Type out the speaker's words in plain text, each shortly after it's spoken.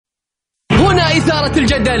هنا إثارة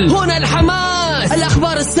الجدل، هنا الحماس،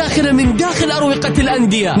 الأخبار الساخنة من داخل أروقة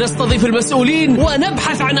الأندية، نستضيف المسؤولين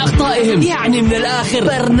ونبحث عن أخطائهم. يعني من الآخر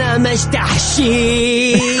برنامج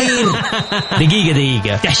تحشير.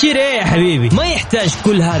 دقيقة تحشير ايه يا حبيبي؟ ما يحتاج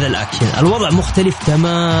كل هذا الأكشن، الوضع مختلف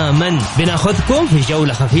تماما. بناخذكم في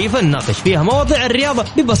جولة خفيفة نناقش فيها مواضيع الرياضة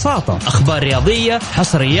ببساطة، أخبار رياضية،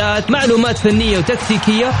 حصريات، معلومات فنية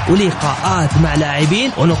وتكتيكية، ولقاءات مع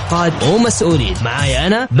لاعبين ونقاد ومسؤولين. معايا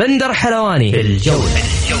أنا بندر حلواني في الجولة.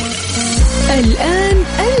 الآن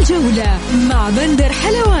الجولة مع بندر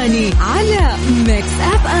حلواني على ميكس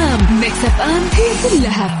أف أم. ميكس أف أم هي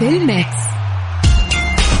كلها في الميكس.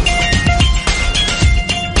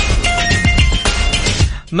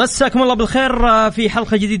 مساكم الله بالخير في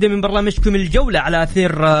حلقة جديدة من برنامجكم الجولة على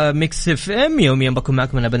أثير ميكس اف ام. يوميا بكون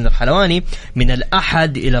معكم أنا بندر حلواني من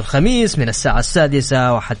الأحد إلى الخميس من الساعة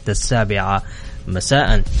 6 وحتى 7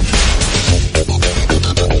 مساء.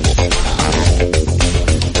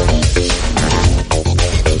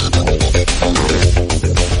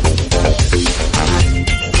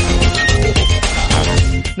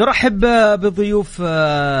 نرحب بضيوف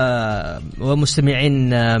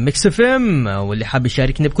ومستمعين ميكس اف ام، واللي حاب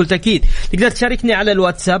يشاركني بكل تأكيد تقدر تشاركني على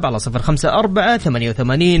الواتساب على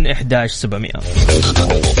 0548811700.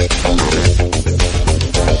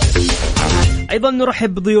 أيضا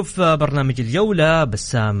نرحب بضيوف برنامج الجولة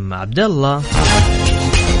بسام عبد الله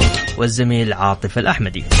والزميل عاطف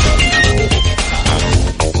الأحمدي.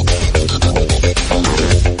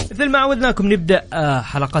 مثل ما عودناكم نبدأ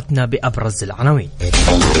حلقتنا بأبرز العناوين.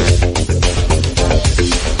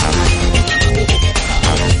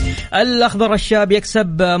 الأخضر الشاب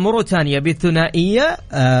يكسب موريتانيا بثنائية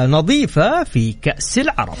نظيفة في كأس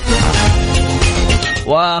العرب.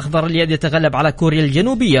 وأخضر اليد يتغلب على كوريا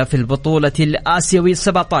الجنوبية في البطولة الآسيوية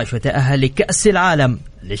 17 وتأهل لكأس العالم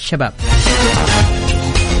للشباب.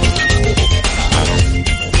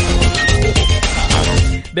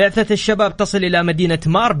 بعثة الشباب تصل إلى مدينة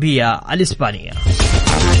ماربيا الإسبانية.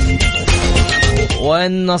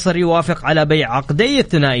 والنصر يوافق على بيع عقدي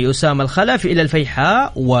الثنائي أسامة الخلف إلى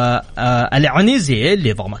الفيحاء والعنيزي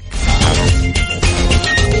لضمك.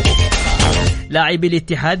 لاعبي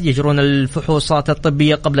الاتحاد يجرون الفحوصات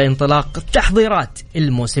الطبية قبل انطلاق تحضيرات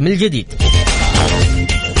الموسم الجديد.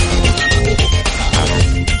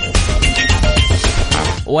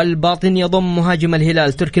 والباطن يضم مهاجم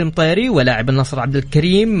الهلال تركي المطيري ولاعب النصر عبد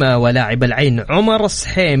الكريم ولاعب العين عمر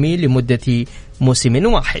الصحيمي لمدة موسم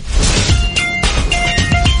واحد.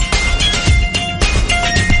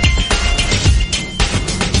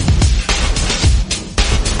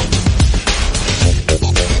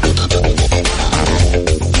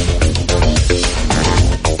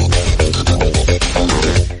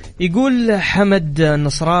 يقول حمد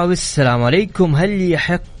النصراوي السلام عليكم،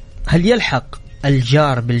 هل يلحق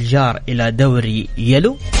الجار بالجار إلى دوري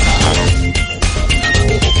يلو؟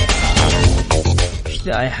 ايش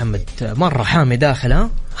ذا يا حمد؟ مرة حامي داخل. ها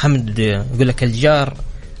حمد يقول لك الجار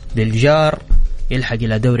بالجار يلحق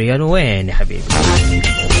إلى دوري يلو. وين يا حبيبي؟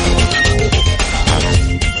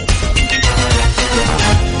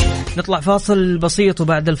 نطلع فاصل بسيط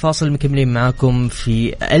وبعد الفاصل مكملين معاكم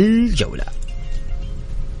في الجولة.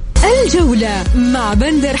 الجولة مع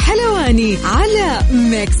بندر حلواني على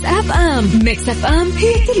ميكس أف أم. ميكس أف أم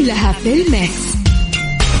هي كلها في الميكس.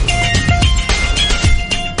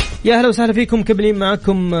 يا أهلا وسهلا فيكم، كملين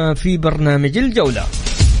معكم في برنامج الجولة.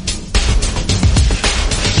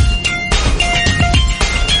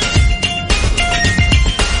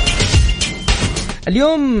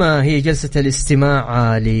 اليوم هي جلسة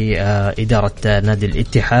الاستماع لإدارة نادي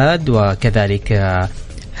الاتحاد وكذلك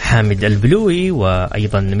حامد البلوي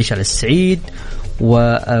وأيضا مشعل السعيد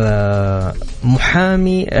ومحامي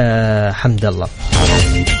حمد الله.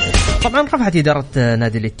 طبعا رفعت إدارة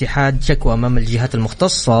نادي الاتحاد شكوى أمام الجهات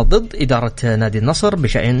المختصة ضد إدارة نادي النصر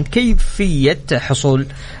بشأن كيفية حصول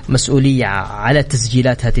مسؤولية على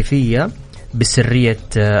تسجيلات هاتفية بسرية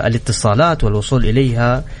الاتصالات والوصول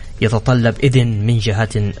إليها يتطلب إذن من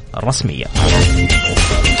جهات رسمية.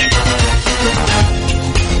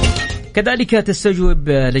 كذلك تستجوب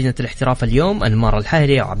لجنة الاحتراف اليوم أنمار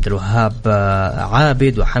الحاهلي وعبد الوهاب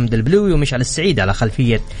عابد وحمد البلوي ومشعل السعيد على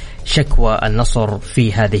خلفية شكوى النصر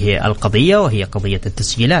في هذه القضية وهي قضية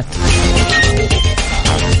التسجيلات.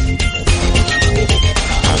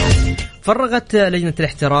 فرغت لجنة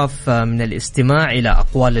الاحتراف من الاستماع إلى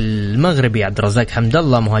أقوال المغربي عبد الرزاق حمد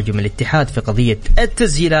الله مهاجم الاتحاد في قضية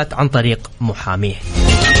التسجيلات عن طريق محاميه.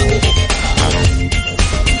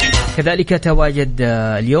 كذلك تواجد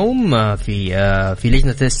اليوم في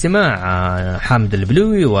لجنة الاستماع حامد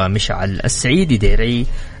البلوي ومشعل السعيد ديري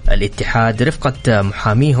الاتحاد رفقة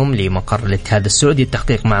محاميهم لمقر الاتحاد السعودي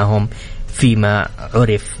التحقيق معهم فيما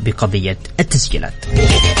عرف بقضية التسجيلات.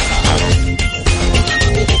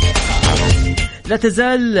 لا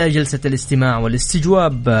تزال جلسة الاستماع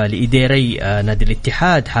والاستجواب لإداري نادي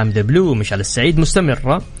الاتحاد حامد البلو ومشعل السعيد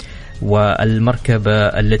مستمرة، والمركبة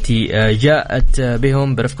التي جاءت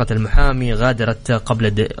بهم برفقة المحامي غادرت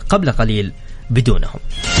قبل قليل بدونهم.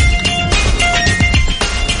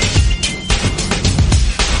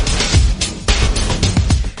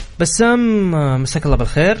 بسام، مساك الله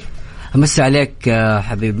بالخير. أمسي عليك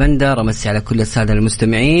حبيب بندر، أمسي على كل السادة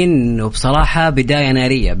المستمعين. وبصراحة بداية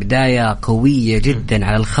نارية، بداية قوية جدا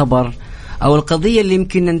على الخبر أو القضية اللي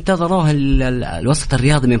يمكن ننتظروها الوسط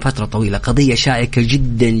الرياضي من فترة طويلة. قضية شائكة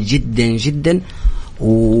جدا جدا جدا،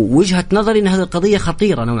 ووجهة نظري أن هذه القضية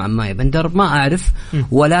خطيرة نوعا ما يا بندر، ما أعرف،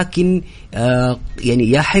 ولكن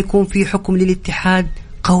يعني يا حيكون في حكم للاتحاد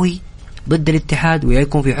قوي ضد الاتحاد، ويا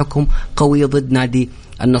يكون في حكم قوي ضد نادي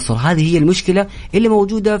النصر. هذه هي المشكلة اللي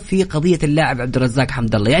موجودة في قضية اللاعب عبد الرزاق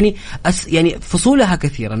حمد الله. يعني فصولها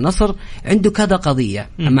كثيرة. النصر عنده كذا قضية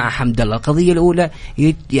مع حمد الله. القضية الأولى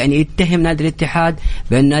يعني يتهم نادي الاتحاد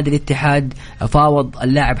بأن نادي الاتحاد فاوض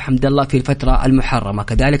اللاعب حمد الله في الفترة المحرمة.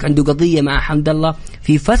 كذلك عنده قضية مع حمد الله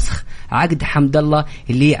في فسخ عقد حمد الله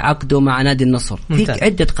اللي عقده مع نادي النصر. في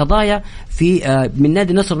عدة قضايا في من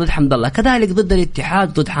نادي النصر ضد حمد الله، كذلك ضد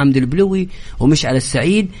الاتحاد ضد حامد البلوي ومشعل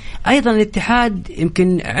السعيد. أيضا الاتحاد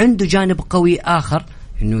يمكن عنده جانب قوي آخر،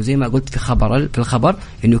 إنه زي ما قلت في الخبر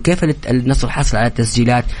إنه كيف النصر حصل على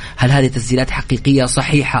تسجيلات، هل هذه تسجيلات حقيقية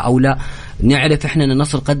صحيحة أو لا. نعرف إحنا أن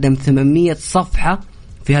النصر قدم 800 صفحة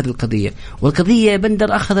في هذه القضية، والقضية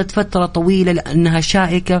بندر أخذت فترة طويلة لأنها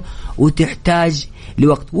شائكة وتحتاج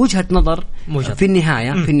لوقت. وجهة نظر في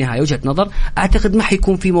النهاية وجهة نظر. أعتقد ما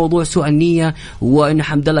حيكون في موضوع سوء النية وإن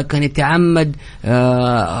حمد الله كان يتعمد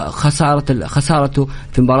خسارته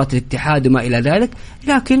في مباراة الاتحاد وما إلى ذلك،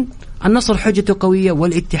 لكن النصر حجته قوية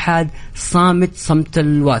والاتحاد صامت صمت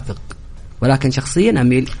الواثق. ولكن شخصيا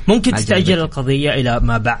أميل ممكن تستعجل القضية إلى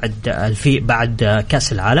ما بعد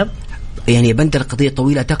كأس العالم. يعني بندر القضية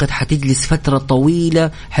طويلة، أعتقد حتجلس فترة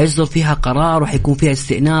طويلة حيصدر فيها قرار وحيكون فيها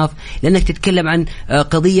استئناف، لأنك تتكلم عن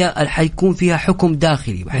قضية حيكون فيها حكم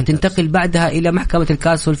داخلي وحتنتقل بعدها إلى محكمة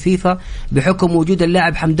الكاس والفيفا بحكم وجود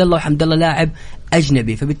اللاعب حمد الله، وحمد الله لاعب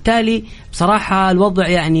أجنبي. فبالتالي بصراحة الوضع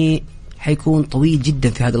يعني حيكون طويل جدا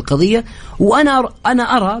في هذه القضية.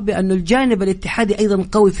 وأنا أرى بأن الجانب الاتحادي أيضا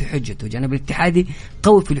قوي في حجته، الجانب الاتحادي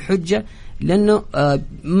قوي في الحجة، لأنه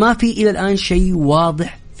ما في إلى الآن شيء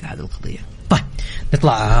واضح في هذه القضية. طيب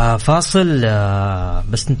نطلع فاصل،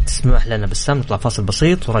 بس تسمح لنا بسام نطلع فاصل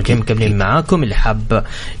بسيط وراجعين مكملين معاكم. اللي حاب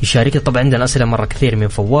يشارك طبعا عندنا أسئلة مرة كثير من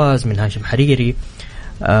فواز، من هاشم حريري،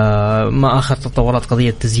 ما آخر تطورات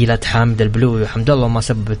قضية تسجيلات حامد البلوي وحمد الله وما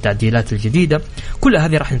سبب التعديلات الجديدة. كل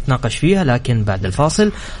هذه راح نتناقش فيها لكن بعد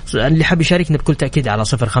الفاصل. اللي حاب يشاركنا بكل تأكيد على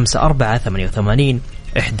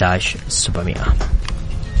 0548811700.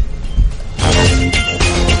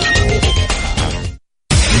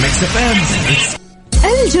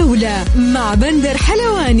 الجولة مع بندر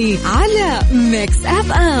حلواني على ميكس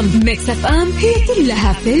أف أم. ميكس أف أم هي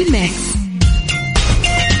كلها في الميكس.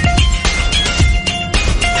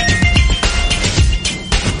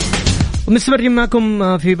 ومستمرين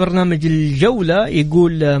معكم في برنامج الجولة.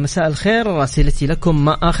 يقول مساء الخير، أسئلتي لكم: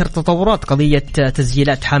 ما آخر تطورات قضية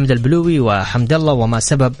تسجيلات حامد البلوي وحمد الله وما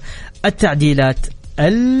سبب التعديلات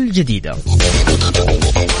الجديدة؟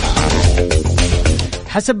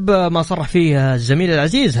 حسب ما صرح فيه الزميل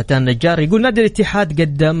العزيز هتان النجار، يقول نادي الاتحاد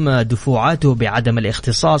قدم دفوعاته بعدم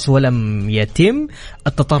الاختصاص ولم يتم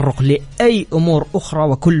التطرق لأي أمور أخرى،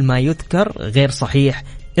 وكل ما يذكر غير صحيح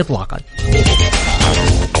إطلاقا.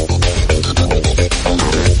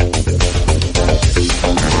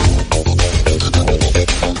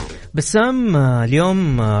 بسام،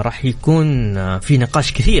 اليوم راح يكون في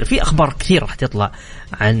نقاش كثير، في أخبار كثير راح تطلع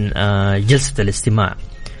عن جلسة الاستماع.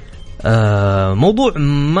 موضوع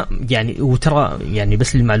ما يعني، وترى يعني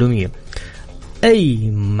بس للمعلومية،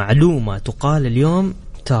 أي معلومة تقال اليوم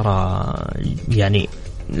ترى يعني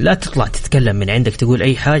لا تطلع تتكلم من عندك تقول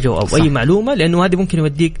أي حاجة أو صح. أي معلومة، لأنه هذا ممكن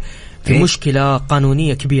يوديك في مشكلة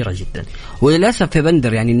قانونية كبيرة جدا. وللأسف يا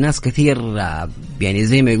بندر يعني الناس كثير يعني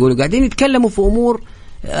زي ما يقولوا قاعدين يتكلموا في أمور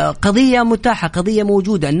قضية متاحة، قضية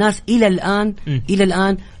موجودة. الناس إلى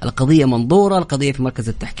الآن القضية منظورة، القضية في مركز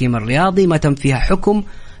التحكيم الرياضي ما تم فيها حكم،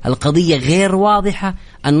 القضية غير واضحة.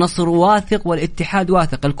 النصر واثق والاتحاد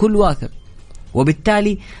واثق، الكل واثق،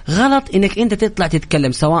 وبالتالي غلط انك انت تطلع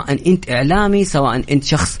تتكلم، سواء انت اعلامي سواء انت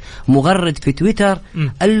شخص مغرد في تويتر.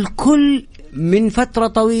 الكل من فترة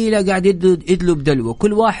طويلة قاعد يدلب دلوه،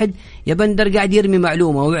 كل واحد يا بندر قاعد يرمي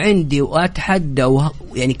معلومة وعندي واتحدى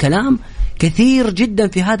يعني كلام كثير جدا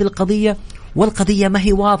في هذه القضية، والقضية ما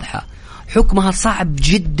هي واضحة، حكمها صعب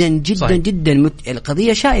جدا جدا صحيح. جدا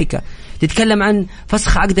القضية شائكة. تتكلم عن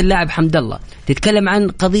فسخ عقد اللاعب حمد الله، تتكلم عن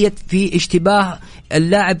قضية في اشتباه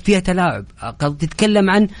اللاعب فيها تلاعب، تتكلم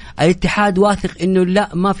عن الاتحاد واثق انه لا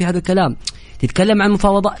ما في هذا الكلام، تتكلم عن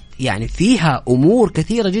مفاوضات، يعني فيها امور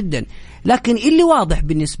كثيرة جدا. لكن اللي واضح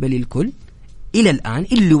بالنسبة للكل الى الان،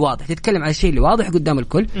 اللي واضح تتكلم عن الشيء اللي واضح قدام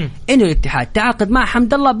الكل انه الاتحاد تعاقد مع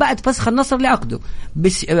حمد الله بعد فسخ النصر لعقده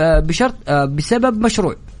بشرط بسبب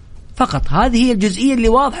مشروع فقط. هذه هي الجزئية اللي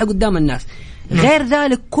واضحة قدام الناس. غير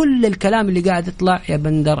ذلك كل الكلام اللي قاعد يطلع يا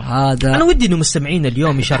بندر هذا. أنا ودي إنه مستمعين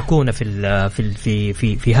اليوم يشاركونا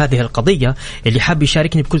في هذه القضية. اللي حاب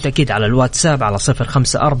يشاركني بكل تأكيد على الواتساب على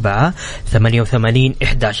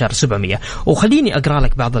 0548811700. وخليني أقرأ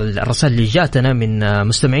لك بعض الرسائل اللي جاتنا من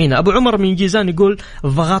مستمعين. أبو عمر من جيزان يقول: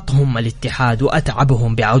 ضغطهم الاتحاد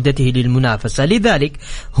وأتعبهم بعودته للمنافسة، لذلك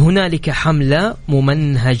هنالك حملة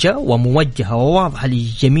ممنهجة وموجهة وواضحة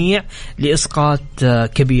للجميع لإسقاط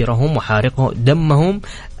كبيرهم وحارقهم دمهم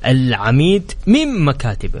العميد من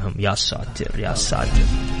مكاتبهم. يا ساتر يا ساتر.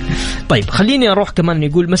 طيب خليني أروح كمان.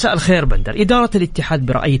 يقول: مساء الخير بندر، إدارة الاتحاد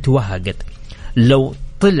برأيي توهقت. لو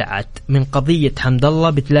طلعت من قضية حمد الله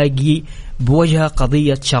بتلاقي بوجهها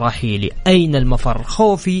قضية شراحيلي. أين المفر؟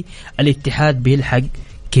 خوفي الاتحاد بيلحق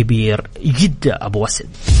كبير جدا. أبو وسد.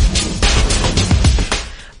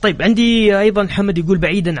 طيب عندي أيضا محمد يقول: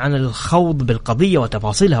 بعيدا عن الخوض بالقضية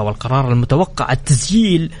وتفاصيلها والقرار المتوقع،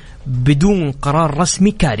 التسجيل بدون قرار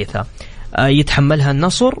رسمي كارثة يتحملها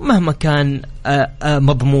النصر مهما كان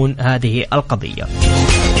مضمون هذه القضية.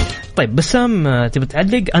 طيب بسام تبي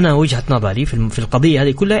تعلق؟ أنا وجهة نظري في القضية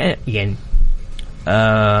هذه كلها، يعني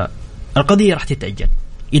القضية راح تتأجل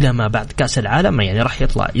إلى ما بعد كأس العالم، يعني راح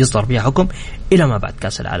يصدر فيها حكم إلى ما بعد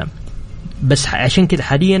كأس العالم. بس عشان كده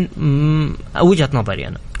حاليا وجهة نظري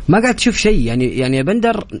أنا ما قاعد تشوف شيء. يعني يا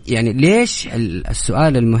بندر، يعني ليش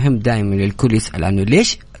السؤال المهم دائما للكل يسأل عنه،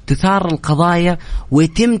 ليش تثار القضايا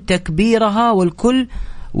ويتم تكبيرها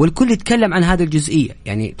والكل يتكلم عن هذه الجزئية؟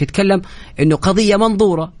 يعني تتكلم إنه قضية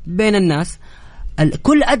منظورة بين الناس،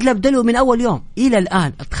 الكل أدلى بدلو من أول يوم إلى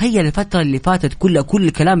الآن. تخيل الفترة اللي فاتت كل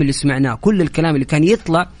الكلام اللي سمعناه، كل الكلام اللي كان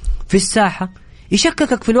يطلع في الساحة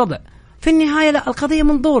يشككك في الوضع. في النهاية لا، القضية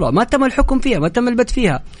منظورة، ما تم الحكم فيها، ما تم البت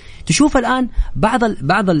فيها. تشوف الآن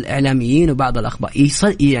بعض الإعلاميين وبعض الأخبار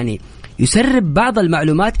يعني يسرب بعض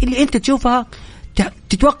المعلومات اللي أنت تشوفها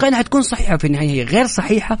تتوقع أنها تكون صحيحة، في النهاية هي غير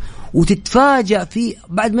صحيحة، وتتفاجأ في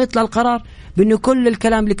بعد ما يطلع القرار بأنه كل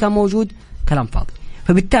الكلام اللي كان موجود كلام فاضي.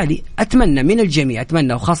 فبالتالي أتمنى من الجميع،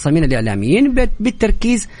 أتمنى وخاصة من الإعلاميين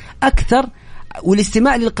بالتركيز أكثر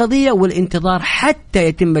والاستماع للقضية والانتظار حتى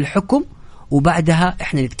يتم الحكم، وبعدها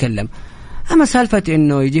إحنا نتكلم. أما سالفة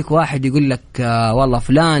إنه يجيك واحد يقول لك والله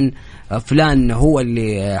فلان هو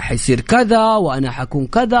اللي حيصير كذا وأنا حكون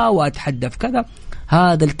كذا وأتحدى في كذا،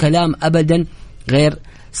 هذا الكلام أبدا غير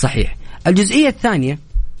صحيح. الجزئية الثانية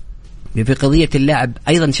في قضية اللاعب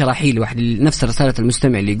أيضا شراحيلي، واحد نفس رسالة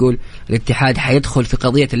المستمع اللي يقول الاتحاد حيدخل في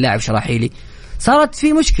قضية اللاعب شراحيلي. صارت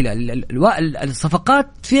في مشكلة، الصفقات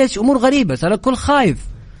فيها أمور غريبة، صار الكل خايف،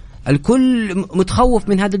 الكل متخوف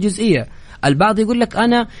من هذا الجزئية. البعض يقول لك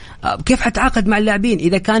أنا كيف حتعاقد مع اللاعبين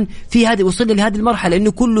إذا كان في هذه وصلنا لهذه المرحلة،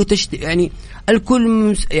 إنه كله يعني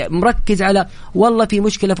الكل مركز على والله في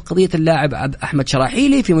مشكلة في قضية اللاعب أحمد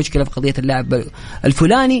شراحيلي، في مشكلة في قضية اللاعب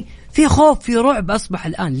الفلاني، في خوف، في رعب أصبح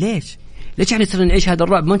الآن. ليش يعني صرنا نعيش هذا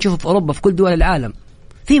الرعب؟ ما نشوفه في أوروبا في كل دول العالم.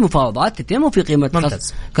 في مفاوضات تتم وفي قيمة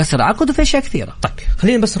كسر عقد وفي أشياء كثيرة. طيب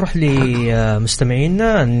خلينا بس نروح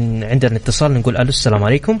لمستمعينا. عندنا اتصال، نقول ألو السلام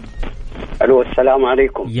عليكم. ألو السلام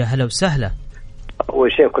عليكم. يا هلا وسهلا.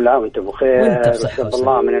 أول شيء كل عام وأنتم بخير، وسب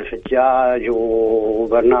الله من الفجاج،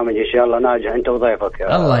 وبرنامج إن شاء الله ناجح أنت وضيفك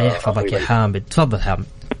يا الله يحفظك يا حامد. تفضل حامد.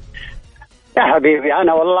 يا حبيبي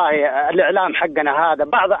أنا والله الإعلام حقنا هذا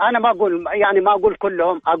أنا ما أقول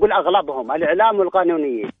كلهم، أقول أغلبهم الإعلام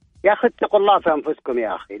والقانونيين. يا أخي اتقوا الله في أنفسكم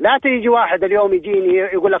يا أخي. لا تيجي واحد اليوم يجيني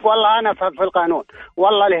يقول لك والله أنا في القانون،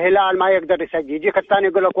 والله الهلال ما يقدر يسجل، يجيك الثاني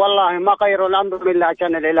يقول لك والله ما غيروا الأمر إلا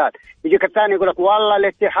عشان الهلال، يجيك الثاني يقول لك والله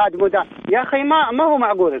الاتحاد مدى. يا أخي ما هو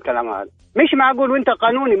معقول الكلام هذا، مش معقول. وأنت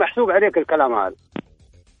قانوني محسوب عليك الكلام هذا.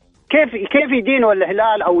 كيف يدينوا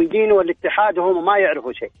الهلال أو يدينوا الاتحاد وهم ما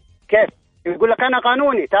يعرفوا شيء؟ كيف يقول لك أنا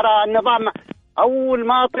قانوني؟ ترى النظام أول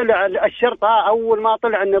ما طلع الشرطة، أول ما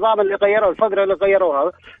طلع النظام اللي غيره الفقرة اللي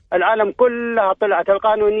غيروها، العالم كلها طلعت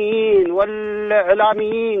القانونيين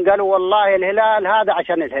والإعلاميين قالوا والله الهلال هذا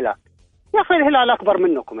عشان الهلال. يا أخي الهلال أكبر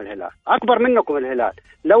منكم، الهلال أكبر منكم. الهلال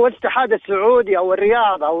لو الاتحاد السعودي أو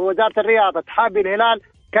الرياضة أو وزارة الرياضة تحابي الهلال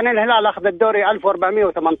كان الهلال أخذ الدوري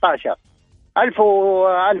 1418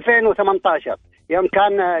 2018. يوم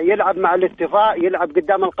كان يلعب مع الاتفاق، يلعب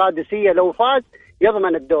قدام القادسية، لو فاز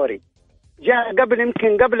يضمن الدوري. جاء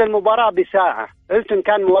قبل المباراة بساعة هيلتون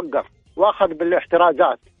كان موقف واخذ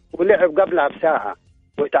بالاحترازات، ولعب قبلها بساعة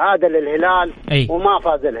وتعادل الهلال وما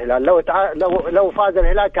فاز الهلال. لو فاز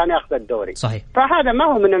الهلال كان ياخذ الدوري. صحيح. فهذا ما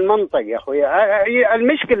هو من المنطق يا اخوي.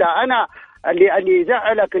 المشكلة أنا اللي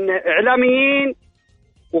يزعلك إن إعلاميين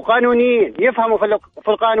وقانونيين يفهموا في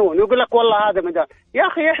القانون ويقول لك والله هذا مدان. يا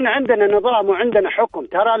أخي إحنا عندنا نظام وعندنا حكم،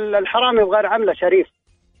 ترى الحرامي بغير عمله شريف.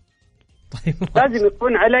 طيب لازم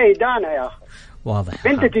يكون عليه دانة يا أخي. واضح.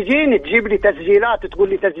 أنت تجيني تجيب لي تسجيلات تقول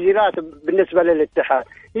لي تسجيلات بالنسبة للاتحاد،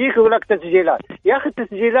 يجيك يقول لك تسجيلات. يا أخي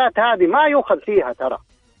التسجيلات هذه ما يؤخذ فيها، ترى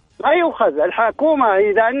ما يؤخذ. الحكومة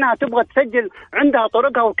إذا أنها تبغى تسجل عندها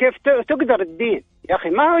طرقها وكيف تقدر الدين. يا أخي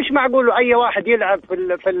ما هوش معقول أي واحد يلعب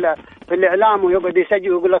في الإعلام ويقعد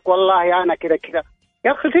يسجل ويقول لك والله أنا كذا.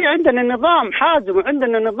 يا أخي في عندنا نظام حازم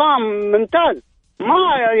وعندنا نظام ممتاز.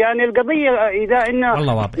 ما يعني القضية إذا إنه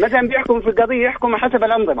مثلا بيحكم في القضية يحكم حسب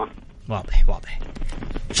الأنظمة. واضح.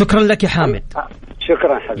 شكرا لك يا حامد.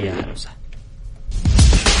 شكرا حبيبي.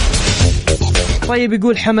 طيب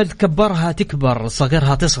يقول حمد كبرها تكبر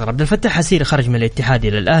صغرها تصغر. عبد الفتاح حسيري خرج من الاتحاد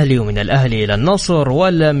إلى الأهلي ومن الأهلي إلى النصر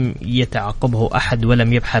ولم يتعاقبه أحد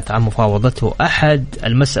ولم يبحث عن مفاوضته أحد.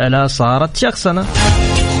 المسألة صارت شخصنة.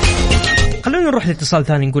 خلونا نروح لاتصال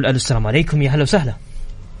ثاني نقول ألو السلام عليكم. يا هلا وسهلا.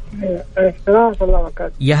 السلام ورحمة الله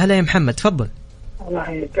وبركاته. يا هلا يا محمد تفضل. الله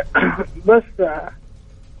يحييك. بس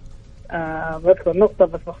بذكر نقطة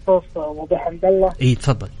بس بخصوص موضوع حمد الله. إيه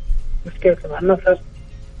تفضل. مشكلة مع النصر.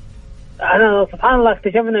 أنا سبحان الله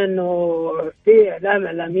اكتشفنا إنه في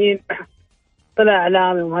إعلاميين طلع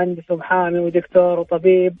إعلامي ومهندس ومحامي ودكتور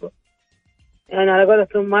وطبيب، يعني على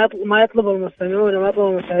قولتهم ما يطلب المستمعون وما يطلب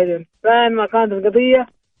المشاهدين. فين ما كانت القضية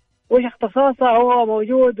وش اختصاصه هو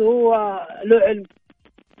موجود وهو له علم،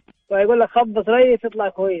 ويقول لك خبص ريس يطلع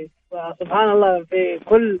كويس. فسبحان الله في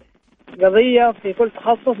كل قضية في كل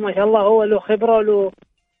تخصص ما شاء الله هو له خبرة وله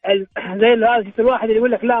علم. زي هذا الواحد اللي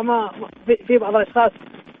يقول لك لا ما في بعض الأشخاص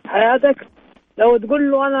حياتك لو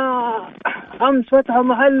تقول له أنا أمس فتح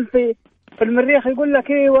محل في المريخ يقول لك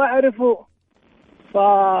إيه وأعرفه.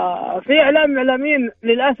 ففي إعلاميين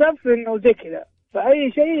للأسف إنه زي كذا،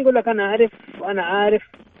 فأي شيء يقول لك أنا أعرف وأنا عارف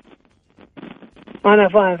وأنا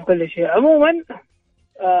فاهم في كل شيء. عموما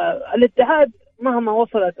الاتحاد مهما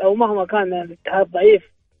وصلت أو مهما كان الاتحاد ضعيف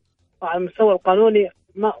على المستوى القانوني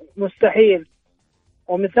مستحيل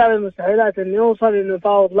ومثال المستحيلات إنه يوصل إنه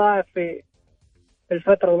يفاوض لاعب في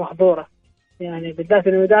الفترة المحظورة، يعني بالذات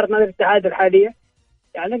إنه إدارة نادي الاتحاد الحالية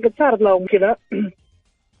يعني قد صارت له مشكلة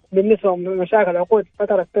بالنسبة لمشاكل عقود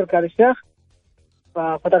فترة تركي آل الشيخ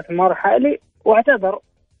ففترة المار الحالي، واعتذر.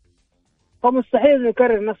 فمستحيل إنه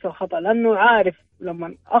يكرر نفس الخطأ لأنه عارف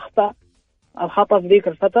لما أخطأ الخطأ في ذيك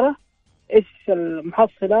الفترة إيش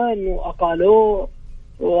المحصلة، إنه أقالوه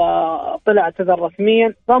وطلع اعتذر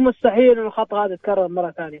رسميا. فمستحيل إنه الخطأ هذا يتكرر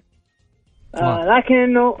مرة ثانية. لكن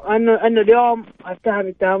إنه اليوم اتهم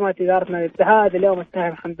اتهامات إدارة نادي الاتحاد، اليوم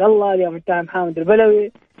اتهم حمد الله، اليوم اتهم حامد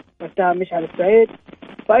البلوي، واتهم مشعل السعيد.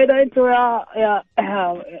 فإذا أنتوا يا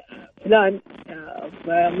فلان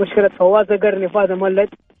مشكلة فواز قرني فاز مولد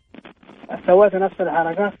سويتوا نفس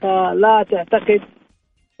الحركات، فلا تعتقد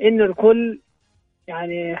إنه الكل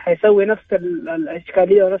يعني حيسوي نفس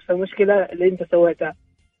الإشكالية ونفس المشكلة اللي أنت سويتها.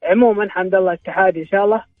 عموما حمد الله اتحاد إن شاء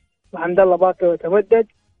الله، وحمد الله باقي وتمدد،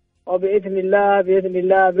 وبإذن الله بإذن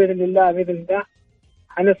الله بإذن الله بإذن الله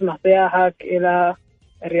حنسمح صياحك إلى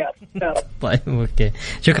الرياض. طيب أوكي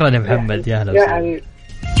شكرا يا محمد. يا هلا وسهلا.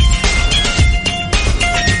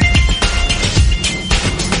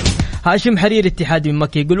 هاشم حرير اتحادي من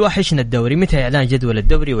مكة يقول وحشنا الدوري، متى إعلان جدول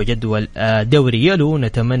الدوري وجدول دوري يلو؟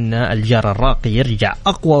 نتمنى الجار الراقي يرجع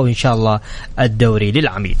أقوى وإن شاء الله الدوري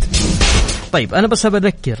للعميد. طيب أنا بس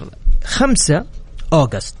بذكر 5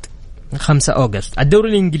 أغسطس الدوري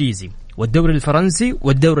الإنجليزي والدوري الفرنسي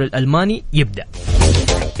والدوري الألماني يبدأ.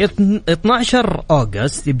 12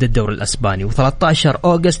 أغسطس يبدأ الدوري الأسباني، و13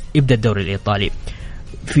 أغسطس يبدأ الدوري الإيطالي.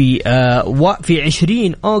 في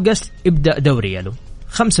 20 أغسطس يبدأ دوري يلو.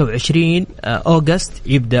 25 أغسطس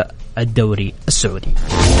يبدأ الدوري السعودي.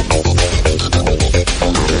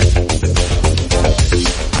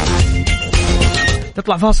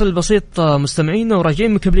 نطلع فاصل بسيط مستمعينا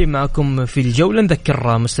وراجعين مكملين معكم في الجولة.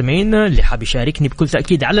 نذكر مستمعينا اللي حاب يشاركني بكل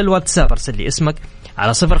تأكيد على الواتساب ارسل لي اسمك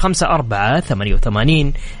على 054-88-11700.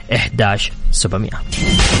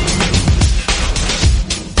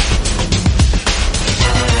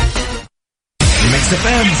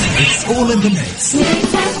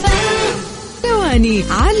 ثواني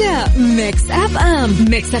على ميكس اف ام.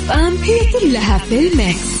 ميكس اف ام هي كلها في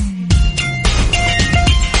الميكس.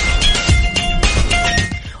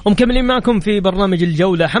 ومكملين معكم في برنامج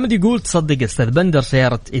الجولة. حمد يقول تصدق أستاذ بندر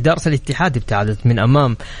سيارة إدارة الاتحاد ابتعدت من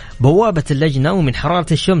أمام بوابة اللجنة ومن حرارة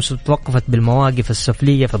الشمس وتوقفت بالمواقف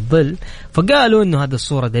السفلية في الظل، فقالوا إنه هذه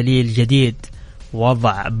الصورة دليل جديد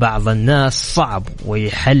وضع بعض الناس صعب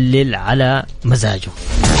ويحلل على مزاجه.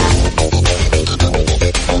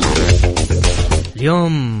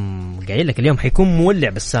 اليوم قايل لك اليوم حيكون مولع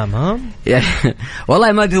بسام ها؟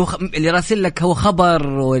 والله ما ادري اللي راسل لك هو خبر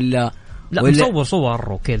ولا لا مصور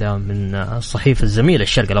صور وكذا من الصحيفة الزميل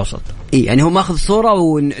الشرق الأوسط. يعني هو ماخذ صورة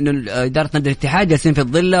وإنه إدارة نادي الاتحاد جالسين في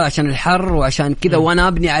الظلة عشان الحر وعشان كذا وأنا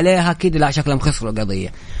أبني عليها كذا. لا شكلهم خسروا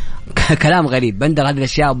قضية. كلام غريب بندر، هذه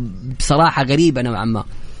الأشياء بصراحة غريبة نوعا ما.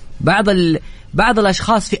 بعض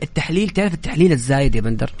الأشخاص في التحليل، تعرف التحليل الزايد يا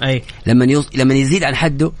بندر، أي لما يزيد عن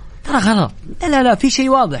حده ترى غلط. لا في شيء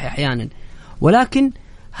واضح أحيانا، ولكن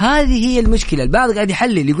هذه هي المشكلة. البعض قاعد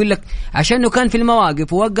يحلل يقول لك عشانه كان في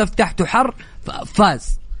المواقف ووقف تحته حر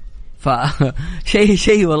فاز.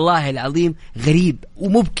 شيء والله العظيم غريب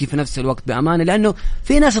ومبكي في نفس الوقت بأمانة، لأنه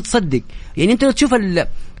في ناس تصدق. يعني أنت لو تشوف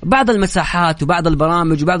بعض المساحات وبعض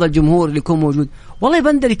البرامج وبعض الجمهور اللي يكون موجود والله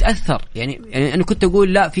بندر يتأثر. يعني أنا كنت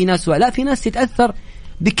أقول لا في ناس تتأثر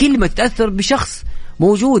بكلمة، تتأثر بشخص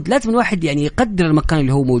موجود. لازم الواحد يعني يقدر المكان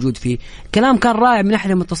اللي هو موجود فيه. كلام كان رائع من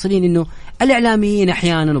أحد المتصلين إنه الإعلاميين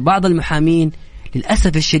أحيانا وبعض المحامين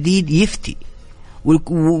للأسف الشديد يفتي،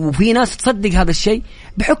 وفي ناس تصدق هذا الشيء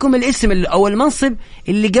بحكم الاسم أو المنصب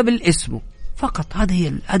اللي قبل اسمه فقط.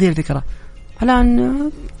 هذه الفكرة. الآن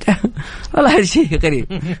والله هذا شيء غريب.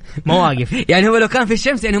 مواقف يعني هو لو كان في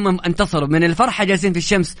الشمس يعني هم انتصروا من الفرحة، جالسين في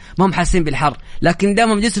الشمس ما هم حاسين بالحر، لكن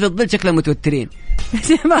دامهم جلسوا في الظل شكلهم متوترين.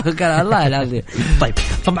 ما كان الله العظيم. طيب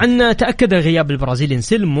طبعا تأكد غياب البرازيلي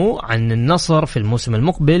انسلمو عن النصر في الموسم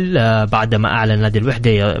المقبل بعدما أعلن نادي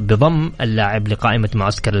الوحدة بضم اللاعب لقائمة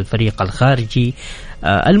معسكر الفريق الخارجي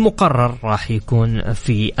المقرر راح يكون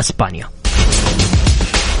في أسبانيا.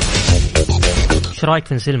 ايش رايك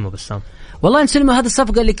في انسلمو بسام؟ والله انسلمو هذه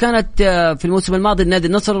الصفقة اللي كانت في الموسم الماضي لنادي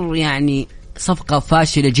النصر يعني صفقة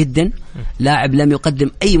فاشلة جدا. لاعب لم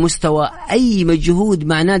يقدم أي مستوى أي مجهود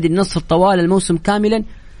مع نادي النصر طوال الموسم كاملا،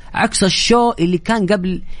 عكس الشو اللي كان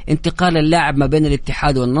قبل انتقال اللاعب ما بين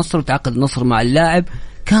الاتحاد والنصر وتعاقد النصر مع اللاعب.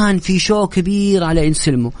 كان في شو كبير على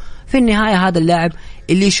انسلمو. في النهاية هذا اللاعب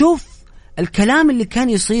اللي يشوف الكلام اللي كان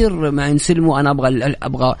يصير مع انسلمو، أنا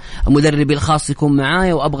أبغى مدربي الخاص يكون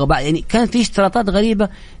معايا وأبغى بعد، يعني كان في اشتراطات غريبة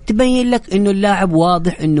تبين لك إنه اللاعب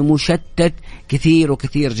واضح إنه مشتت كثير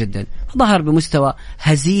وكثير جدا. ظهر بمستوى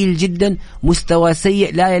هزيل جدا، مستوى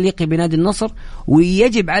سيء لا يليق بنادي النصر،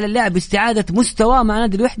 ويجب على اللاعب استعادة مستوى مع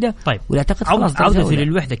نادي الوحدة. طيب ولا أعتقد عودة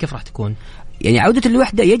للوحدة كيف راح تكون؟ يعني عودة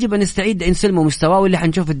الوحدة يجب أن نستعيد انسلمو مستواه، واللي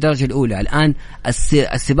حنشوف الدرجة الأولى. الآن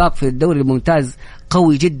السباق في الدوري الممتاز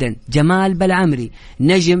قوي جدا. جمال بالعمري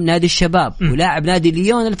نجم نادي الشباب ولاعب نادي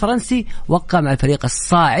ليون الفرنسي وقع مع الفريق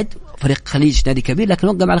الصاعد، فريق خليج نادي كبير لكن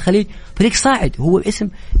وقع مع الخليج فريق صاعد هو اسم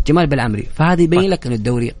جمال بالعمري. فهذا يبين لك أن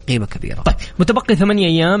الدوري قيمة كبيرة. طيب متبقي 8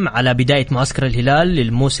 أيام على بداية معسكر الهلال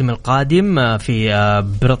للموسم القادم في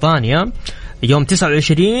بريطانيا. يوم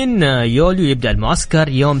 29 يوليو يبدأ المعسكر،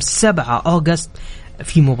 يوم 7 أغسطس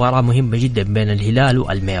في مباراة مهمة جدا بين الهلال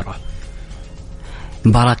والميرا.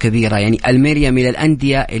 مباراة كبيرة. يعني الميريا من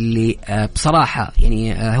الأندية اللي بصراحة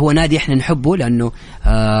يعني هو نادي احنا نحبه لأنه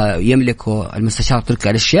يملكه المستشار تركي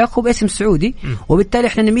آل الشيخ وباسم سعودي، وبالتالي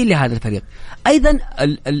احنا نميل لهذا الفريق. أيضا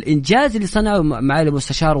الإنجاز اللي صنعه مع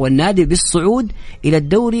المستشار والنادي بالصعود إلى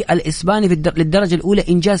الدوري الإسباني للدرجة الأولى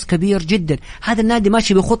إنجاز كبير جدا. هذا النادي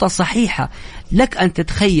ماشي بخطة صحيحة. لك أن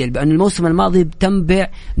تتخيل بأن الموسم الماضي تم بيع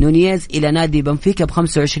نونيز إلى نادي بنفيكا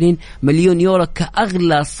ب25 مليون يورو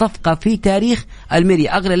كأغلى صفقة في تاريخ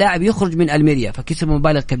الميريا، أغلى لاعب يخرج من الميريا، فكسب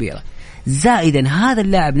مبالغ كبيرة. زائدا هذا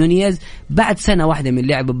اللاعب نونيز بعد سنة واحدة من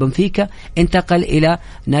لعب بنفيكا انتقل إلى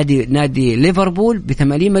نادي ليفربول ب80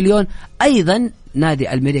 مليون. أيضا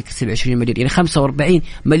نادي الميريا كسب 20 مليون، يعني 45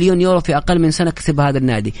 مليون يورو في أقل من سنة كسب هذا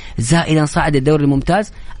النادي. زائدا صعد الدوري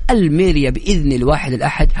الممتاز. الميريا بإذن الواحد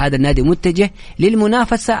الأحد هذا النادي متجه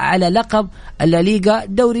للمنافسة على لقب الليغا.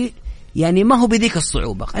 دوري يعني ما هو بذيك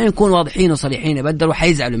الصعوبة، خلينا نكون واضحين وصريحين يا بدر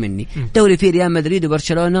وحيزعلوا مني. دوري فيه ريال مدريد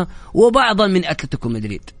وبرشلونة وبعضا من أتلتيكو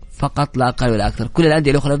مدريد فقط لا أقل ولا أكثر. كل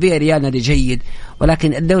الأندية الأخرى فيها ريال نادي جيد،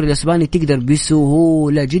 ولكن الدوري الإسباني تقدر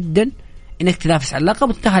بسهولة جدا إنك تنافس على اللقب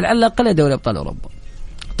وتتأهل على الأقل دوري أبطال أوروبا.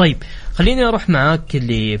 طيب خليني أروح معاك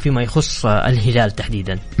اللي فيما يخص الهلال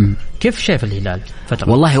تحديدا. كيف شايف الهلال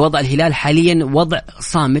فترة؟ والله وضع الهلال حاليا وضع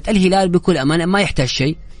صامت. الهلال بكل أمانة ما يحتاج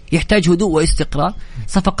شيء، يحتاج هدوء واستقرار،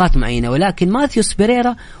 صفقات معينة. ولكن ماثيوس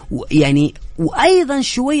بيريرا يعني وايضا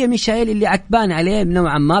شويه ميشائيل اللي عتبان عليه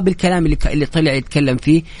نوعا ما بالكلام اللي طلع يتكلم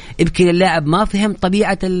فيه. يمكن اللاعب ما فهم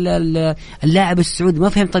طبيعه اللاعب السعودي، ما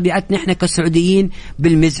فهم طبيعتنا احنا كسعوديين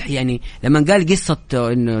بالمزح. يعني لما قال قصه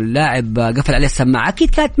انه اللاعب قفل عليه السماعه، اكيد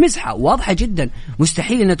كانت مزحه واضحه جدا،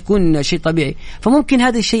 مستحيل انها تكون شيء طبيعي. فممكن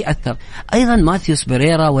هذا الشيء اثر. ايضا ماثيوس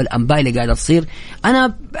بيريرا والانباء اللي قاعده تصير،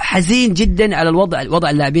 انا حزين جدا على وضع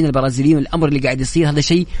اللاعبين البرازيليين. الامر اللي قاعد يصير هذا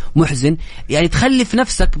شيء محزن. يعني تخلف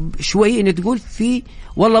نفسك شوي ان تقول في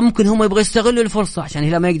والله ممكن هم يبغوا يستغلوا الفرصه عشان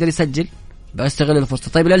الهلال ما يقدر يسجل، بقى يستغل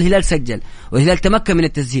الفرصه. طيب لو الهلال سجل والهلال تمكن من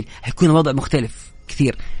التسجيل حيكون الوضع مختلف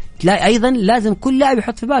كثير. لا ايضا لازم كل لاعب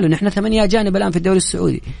يحط في باله نحن 8 اجانب الان في الدوري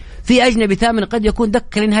السعودي، في اجنبي ثامن قد يكون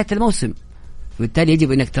دكه لنهايه الموسم، وبالتالي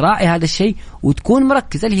يجب انك تراعي هذا الشيء وتكون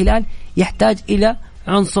مركز. الهلال يحتاج الى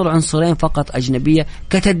عنصرين فقط أجنبية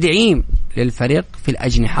كتدعيم للفريق في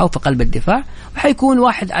الأجنحة وفي قلب الدفاع، وحيكون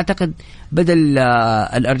واحد أعتقد بدل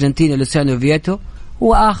الأرجنتيني لوسيانو فييتو،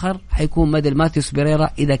 وآخر حيكون بدل ماثيوس بيريرا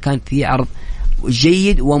إذا كان في عرض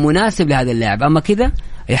جيد ومناسب لهذا اللاعب. أما كذا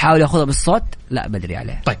يحاول يأخذها بالصوت لا بدري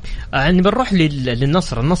عليه. طيب يعني بنروح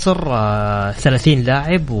للنصر. النصر 30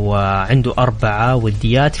 لاعب وعنده 4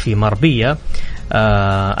 وديات في مربية.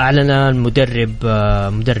 أعلن المدرب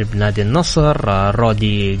مدرب نادي النصر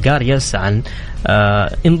رودي غارياس عن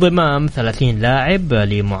انضمام 30 لاعب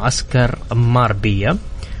لمعسكر ماربية.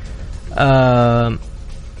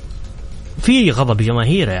 في غضب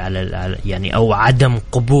جماهيري على يعني أو عدم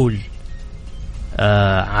قبول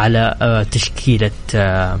على تشكيلة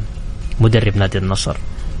مدرب نادي النصر.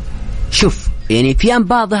 شوف يعني في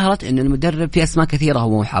أنباء ظهرت إن المدرب في أسماء كثيرة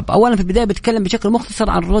هو محب. أولا في البداية بتكلم بشكل مختصر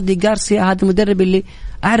عن رودي غارسيا. هذا المدرب اللي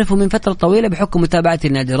أعرفه من فترة طويلة بحكم متابعتي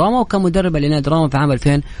لنادي روما، وكان مدرب لنادي روما في عام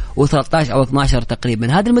 2013 أو 12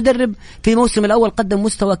 تقريبا. هذا المدرب في الموسم الأول قدم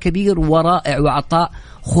مستوى كبير ورائع وعطاء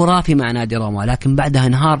خرافي مع نادي روما، لكن بعدها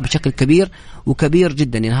انهار بشكل كبير وكبير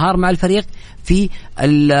جدا. انهار مع الفريق في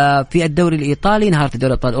الدوري الإيطالي، انهار في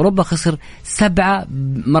دوري أبطال أوروبا، خسر 7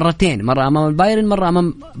 مرتين، مرة أمام البايرن مرة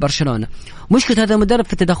أمام برشلونة. مشكلة هذا المدرب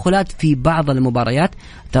في التدخلات في بعض المباريات.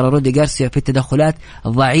 ترى رودي غارسيا في التدخلات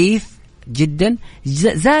ضعيف جدا،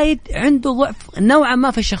 زايد عنده ضعف نوعا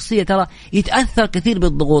ما في الشخصية. ترى يتأثر كثير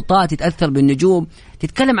بالضغوطات، يتأثر بالنجوم.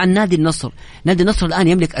 تتكلم عن نادي النصر. نادي النصر الآن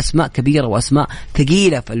يملك أسماء كبيرة وأسماء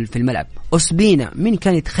ثقيلة في الملعب. أسبينا، من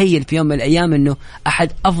كان يتخيل في يوم من الأيام أنه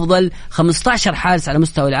أحد أفضل 15 حارس على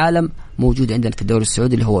مستوى العالم موجود عندنا في الدوري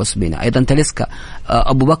السعودي اللي هو أسبينا. أيضا تاليسكا،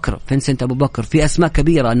 أبو بكر، فينسنت أبو بكر، في أسماء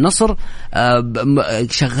كبيرة. النصر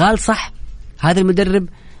شغال صح. هذا المدرب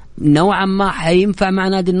نوعا ما حينفع مع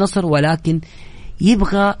نادي النصر، ولكن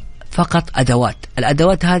يبغى فقط أدوات.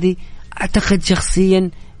 الأدوات هذه أعتقد شخصيا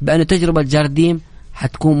بأن تجربة جارديم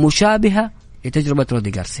حتكون مشابهة لتجربة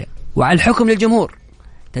رودي غارسيا، وعلى الحكم للجمهور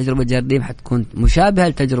تجربة جارديم حتكون مشابهة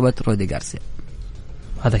لتجربة رودي غارسيا.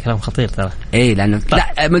 هذا كلام خطير ترى. ايه لانه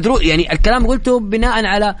لا مدروس، يعني الكلام قلته بناء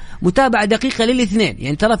على متابعه دقيقه للاثنين.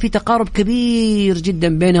 يعني ترى في تقارب كبير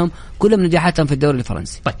جدا بينهم، كلهم نجاحاتهم في الدوري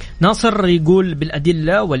الفرنسي. طيب ناصر يقول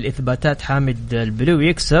بالادله والاثباتات حامد البلوي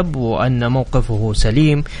يكسب، وان موقفه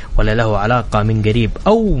سليم ولا له علاقه من قريب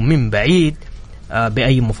او من بعيد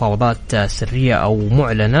باي مفاوضات سريه او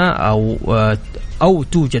معلنه او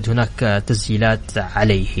توجد هناك تسجيلات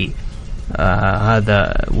عليه.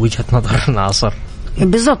 هذا وجهه نظر ناصر.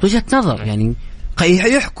 بالضبط وجهة نظر. يعني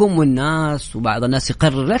يحكم والناس وبعض الناس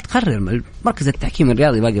يقرر. لا تقرر، مركز التحكيم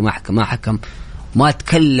الرياضي باقي ما حكم ما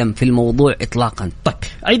تكلم في الموضوع إطلاقا. طيب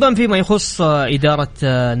أيضا فيما يخص إدارة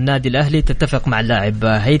النادي الأهلي تتفق مع اللاعب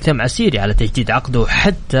هيثم عسيري على تجديد عقده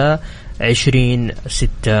حتى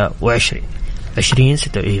 2026.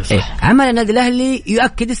 2026 إيه صح. عمل النادي الأهلي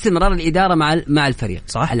يؤكد استمرار الإدارة مع الفريق.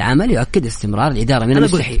 صح. العمل يؤكد استمرار الإدارة من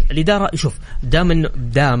المستحيل. الإدارة شوف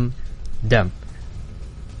دام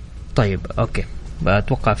طيب أوكي،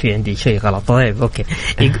 أتوقع في عندي شيء غلط. طيب أوكي،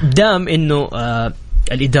 دام إنه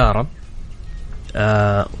الإدارة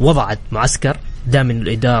وضعت معسكر، دام إنه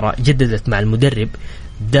الإدارة جددت مع المدرب،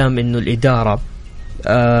 دام إنه الإدارة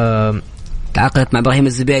تعاقدت مع إبراهيم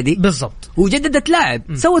الزبيدي بالضبط وجددت لاعب،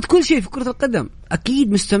 سوت كل شيء في كرة القدم،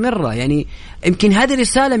 أكيد مستمرة. يعني يمكن هذه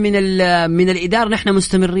رسالة من الإدارة، نحن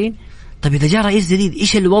مستمرين. طيب إذا جاء رئيس جديد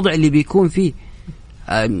إيش الوضع اللي بيكون فيه؟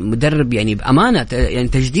 مدرب يعني بأمانة، يعني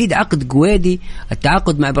تجديد عقد قويدي،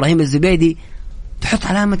 التعاقد مع إبراهيم الزبيدي، تحط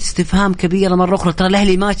علامة استفهام كبيرة مرة أخرى. ترى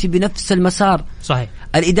الأهلي ماشي بنفس المسار صحيح،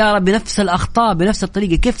 الإدارة بنفس الأخطاء بنفس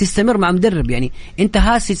الطريقة. كيف تستمر مع مدرب؟ يعني أنت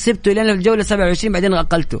هاسي سبته لنا في الجولة 27 بعدين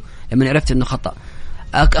أقلته لما عرفت إنه خطأ.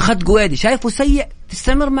 أخذت قويدي شايفه سيء،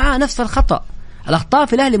 تستمر معاه نفس الخطأ. الأخطاء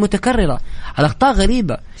في الأهلي متكررة، الأخطاء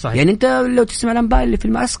غريبة. صحيح. يعني أنت لو تسمع الأنباء اللي في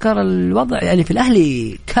المعسكر، الوضع يعني في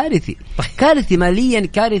الأهلي كارثي. كارثي ماليا،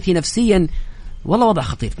 كارثي نفسيا، والله وضع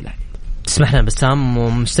خطير في الأهلي. تسمح لنا بسام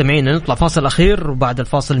ومستمعين نطلع فاصل أخير، وبعد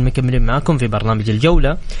الفاصل مكملين معكم في برنامج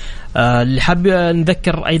الجولة. اللي حاب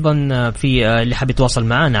نذكر أيضا في اللي حاب يتواصل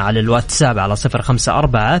معنا على الواتساب على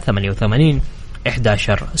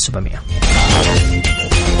 0548811700.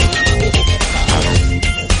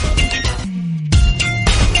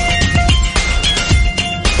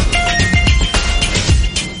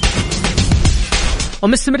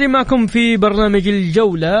 ومستمرين معكم في برنامج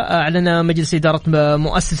الجولة. أعلن مجلس إدارة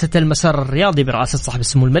مؤسسة المسار الرياضي برئاسة صاحب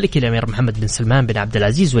السمو الملكي الأمير محمد بن سلمان بن عبد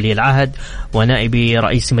العزيز ولي العهد ونائب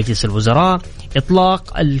رئيس مجلس الوزراء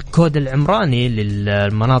إطلاق الكود العمراني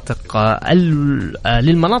للمناطق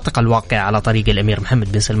الواقعة على طريق الأمير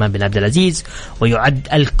محمد بن سلمان بن عبد العزيز. ويعد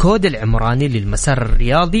الكود العمراني للمسار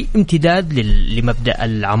الرياضي امتداد لمبدأ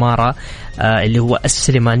العمارة اللي هو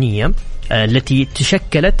السليمانية، التي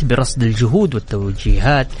تشكلت برصد الجهود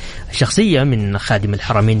والتوجيهات الشخصية من خادم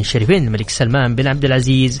الحرمين الشريفين الملك سلمان بن عبد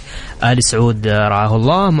العزيز آل سعود رعاه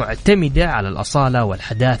الله، معتمدة على الأصالة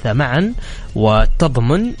والحداثة معا،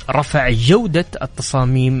 وتضمن رفع جودة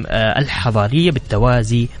التصاميم الحضارية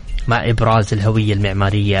بالتوازي مع إبراز الهوية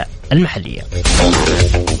المعمارية المحلية.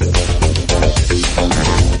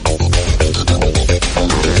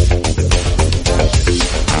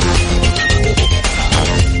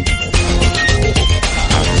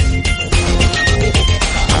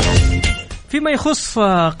 فيما يخص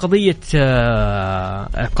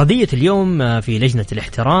قضية اليوم في لجنة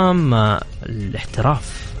الاحترام،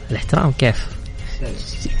 الاحترام كيف؟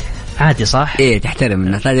 عادي صح؟ ايه تحترم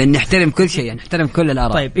الناس، لازم نحترم كل شيء، يعني نحترم كل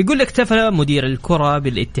الآراء. طيب يقول لك اكتفى مدير الكرة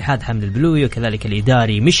بالاتحاد حمد البلوي وكذلك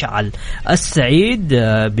الإداري مشعل السعيد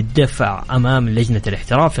بالدفع أمام لجنة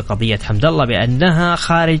الاحترام في قضية حمد الله بأنها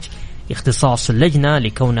خارج اختصاص اللجنة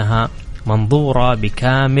لكونها منظورة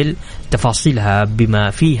بكامل تفاصيلها بما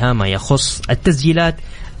فيها ما يخص التسجيلات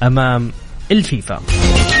أمام الفيفا.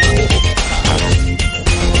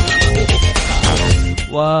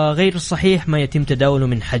 وغير الصحيح ما يتم تداوله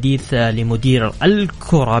من حديث لمدير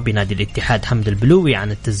الكرة بنادي الاتحاد حمد البلوي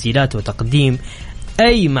عن التسجيلات وتقديم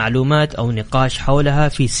أي معلومات أو نقاش حولها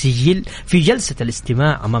في جلسة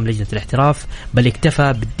الاستماع أمام لجنة الاحتراف، بل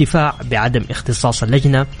اكتفى بالدفاع بعدم اختصاص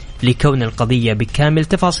اللجنة لكون القضية بكامل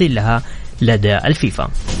تفاصيلها لدى الفيفا.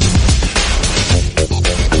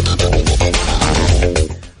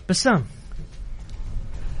 بسام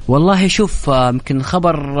والله شوف، يمكن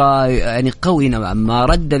خبر يعني قوي نوعا ما.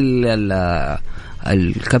 رد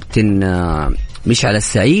الكابتن مشعل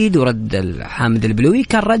السعيد ورد حامد البلوي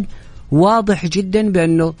كان رد واضح جدا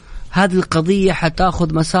بأنه هذه القضية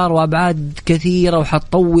حتاخذ مسار وأبعاد كثيرة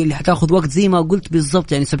وحتطول، حتاخذ وقت زي ما قلت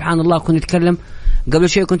بالضبط. يعني سبحان الله، كنت نتكلم قبل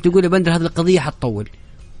شيء كنت تقول يا بندر هذه القضية حتطول.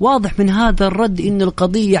 واضح من هذا الرد إن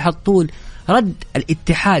القضية حتطول. رد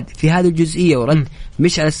الاتحاد في هذه الجزئية ورد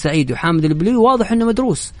مشعل السعيد وحامد البلوي واضح إنه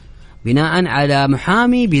مدروس بناء على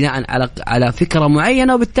محامي، بناء على فكرة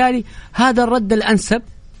معينة، وبالتالي هذا الرد الأنسب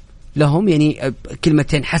لهم. يعني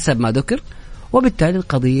كلمتين حسب ما ذكر، وبالتالي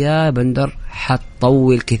القضية بندر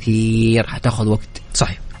حتطول كثير، حتاخذ وقت.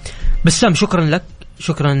 صحيح. بسام شكرا لك،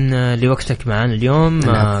 شكرا لوقتك معنا اليوم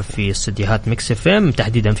في استديوهات ميكس اف ام،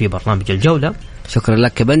 تحديدا في برنامج الجولة. شكرا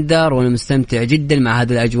لك يا بندر، وانا مستمتع جدا مع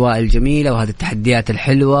هذه الاجواء الجميله وهذه التحديات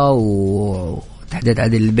الحلوه وتحديات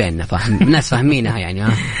عدل اللي فاهم الناس فاهمينها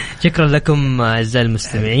يعني. شكرا لكم اعزائي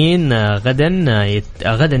المستمعين.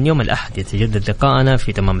 غدا يوم الاحد يتجدد لقاءنا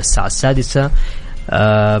في تمام الساعه 6.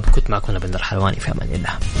 كنت معكم بندر حلواني، في امان الله.